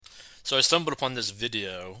So I stumbled upon this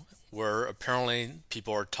video where apparently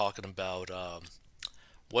people are talking about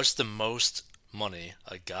what's the most money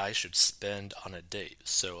a guy should spend on a date.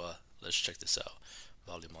 So let's check this out.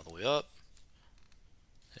 Volume all the way up.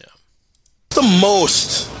 Yeah. The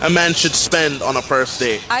most a man should spend on a first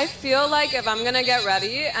date? I feel like if I'm gonna get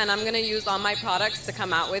ready and I'm gonna use all my products to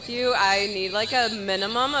come out with you, I need like a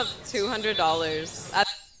minimum of $200. At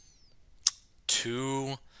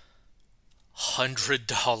 $200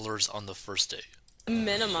 on the first date. the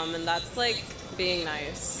minimum, and that's like being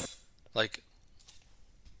nice. Like,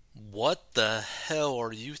 what the hell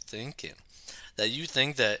are you thinking? That you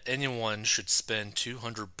think that anyone should spend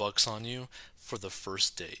 200 bucks on you for the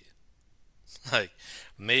first date? Like,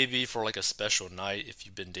 maybe for like a special night if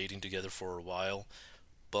you've been dating together for a while,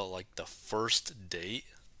 but like the first date?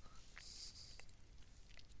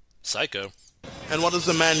 Psycho. And what does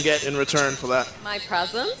the man get in return for that? My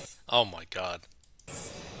presents? Oh my god.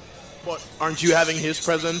 What, aren't you having his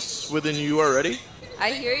presence within you already?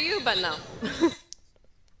 I hear you, but no.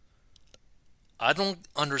 I don't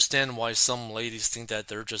understand why some ladies think that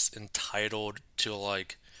they're just entitled to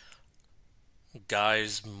like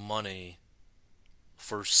guys' money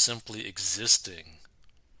for simply existing.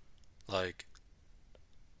 Like,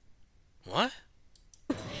 what?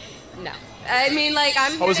 No. I mean, like,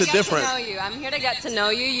 I'm How here is to it get different? to know you. I'm here to get to know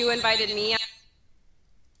you. You invited me.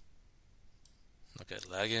 Okay,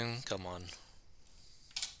 lagging. Come on.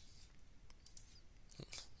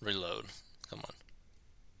 Reload. Come on.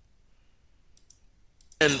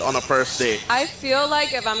 And on a first date? I feel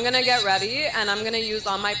like if I'm gonna get ready and I'm gonna use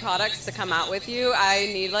all my products to come out with you, I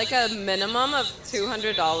need like a minimum of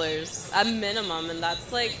 $200. A minimum, and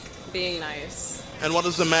that's like being nice. And what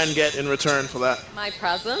does the man get in return for that? My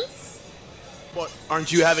presents? What,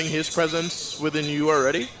 aren't you having his presence within you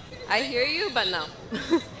already? I hear you, but no.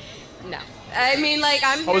 No. I mean, like,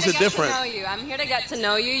 I'm How here is to it get different? to know you. I'm here to get to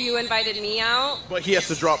know you. You invited me out. But he has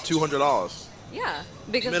to drop $200. Yeah.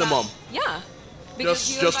 Because Minimum. yeah.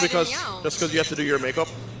 Because you Just invited because me out. just because you have to do your makeup?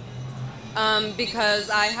 Because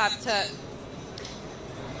I have to.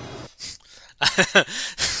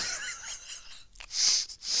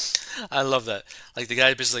 I love that. Like the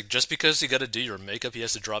guy basically like, just because you gotta do your makeup, he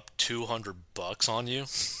has to drop 200 bucks on you.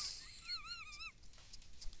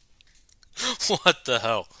 What the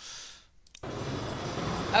hell?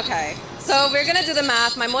 Okay. So we're gonna do the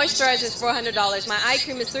math. My moisturizer is $400. My eye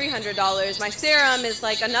cream is $300. My serum is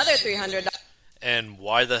like another $300. And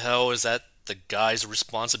why the hell is that the guy's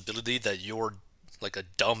responsibility that you're like a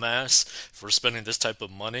dumbass for spending this type of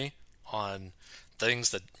money on things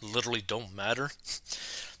that literally don't matter?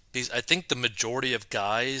 Because I think the majority of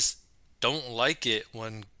guys don't like it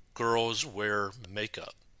when girls wear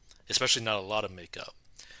makeup, especially not a lot of makeup.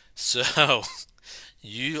 So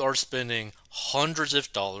you are spending hundreds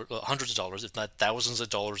of dollars, if not thousands of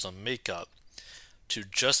dollars on makeup to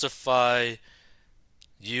justify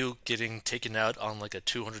you getting taken out on like a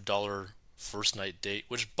 $200 first night date,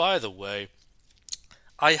 which by the way,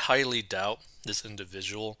 I highly doubt this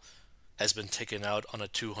individual has been taken out on a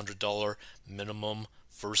 $200 minimum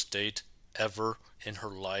first date ever in her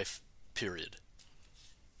life, period.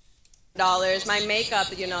 My makeup,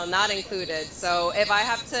 not included. So if I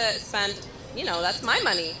have to spend, that's my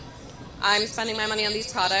money. I'm spending my money on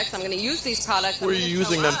these products. I'm going to use these products. Who are you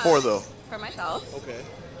using them for, though? For myself. Okay.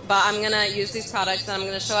 But I'm going to use these products and I'm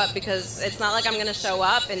going to show up because it's not like I'm going to show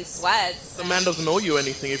up in sweats. The man doesn't owe you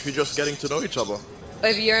anything if you're just getting to know each other.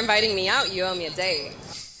 If you're inviting me out, you owe me a date.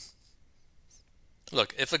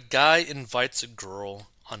 Look, if a guy invites a girl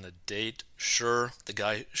on a date, sure, the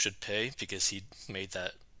guy should pay because he made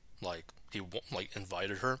that, like, like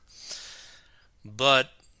invited her.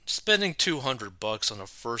 But spending 200 bucks on a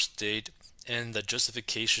first date and the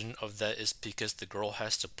justification of that is because the girl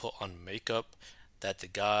has to put on makeup that the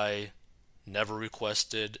guy never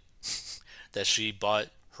requested, that she bought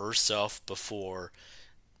herself before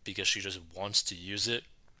because she just wants to use it,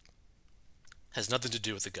 has nothing to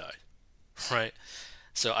do with the guy, right?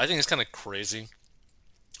 So I think it's kind of crazy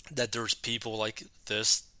that there's people like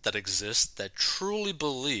this that exist that truly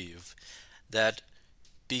believe that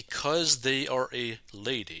because they are a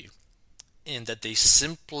lady and that they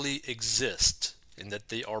simply exist and that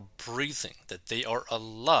they are breathing, that they are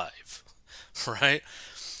alive, right?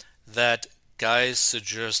 That guys should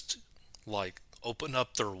just like open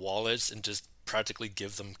up their wallets and just practically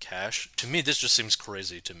give them cash. To me, this just seems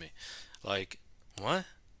crazy to me. Like, what?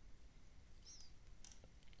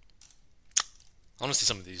 I want to see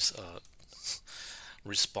some of these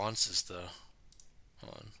responses though.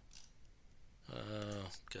 Hold on.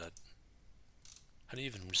 God. How do you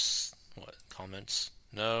even what? Comments?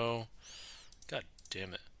 No. God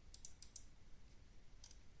damn it.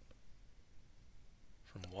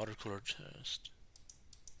 From watercolor test.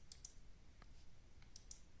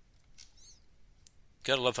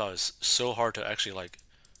 Gotta love how it's so hard to actually like.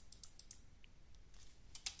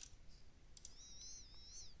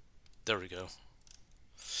 There we go.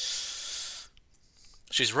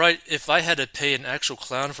 She's right. If I had to pay an actual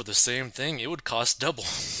clown for the same thing, it would cost double.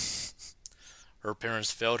 Her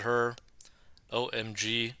parents failed her.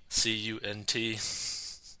 OMG, CUNT.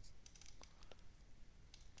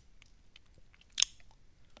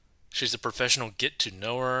 She's a professional, get to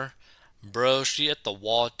know her. Bro, she at the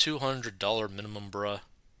wall, $200 minimum, bruh.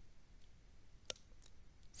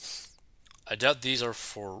 I doubt these are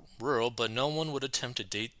for real, but no one would attempt to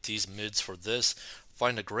date these mids for this.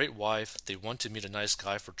 Find a great wife. They want to meet a nice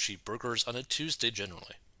guy for cheap burgers on a Tuesday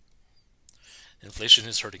generally. Inflation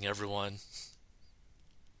is hurting everyone.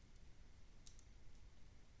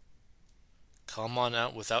 Come on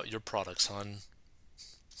out without your products, hon.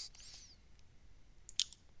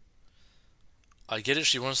 I get it,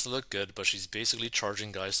 she wants to look good, but she's basically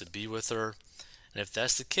charging guys to be with her. And if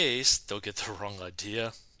that's the case, they'll get the wrong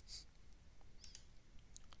idea.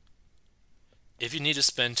 If you need to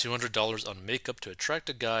spend $200 on makeup to attract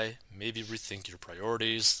a guy, maybe rethink your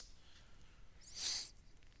priorities.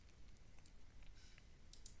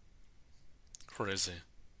 Crazy.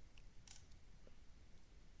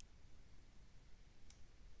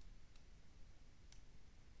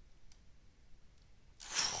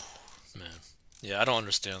 Man. Yeah, I don't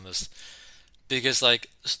understand this. Because, like,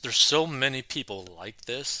 there's so many people like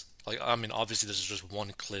this. Like, I mean, obviously, this is just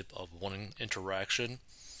one clip of one interaction.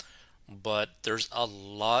 But there's a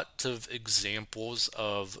lot of examples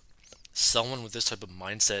of someone with this type of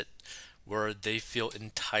mindset where they feel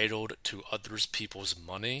entitled to others people's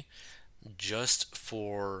money just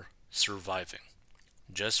for surviving,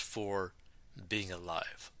 just for being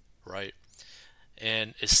alive, right?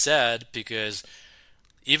 And it's sad because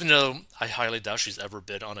even though I highly doubt she's ever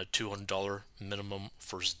been on a $200 minimum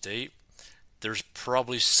first date, there's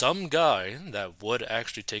probably some guy that would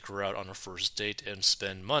actually take her out on a first date and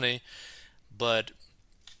spend money, but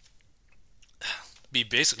be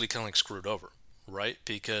basically kind of like screwed over, right?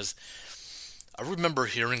 Because I remember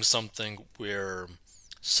hearing something where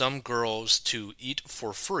some girls to eat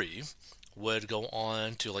for free would go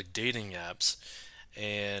on to like dating apps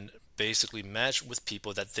and basically match with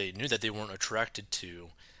people that they knew that they weren't attracted to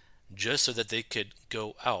just so that they could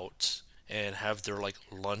go out and have their like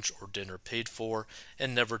lunch or dinner paid for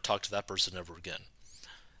and never talk to that person ever again.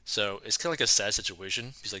 So it's kind of like a sad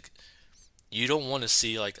situation because like you don't want to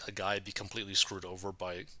see like a guy be completely screwed over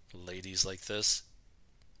by ladies like this,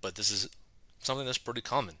 but this is something that's pretty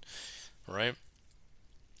common, right?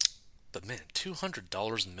 But man,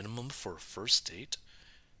 $200 minimum for a first date?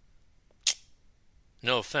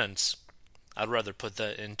 No offense, I'd rather put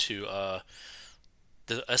that into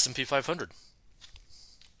the S&P 500.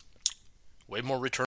 Way more return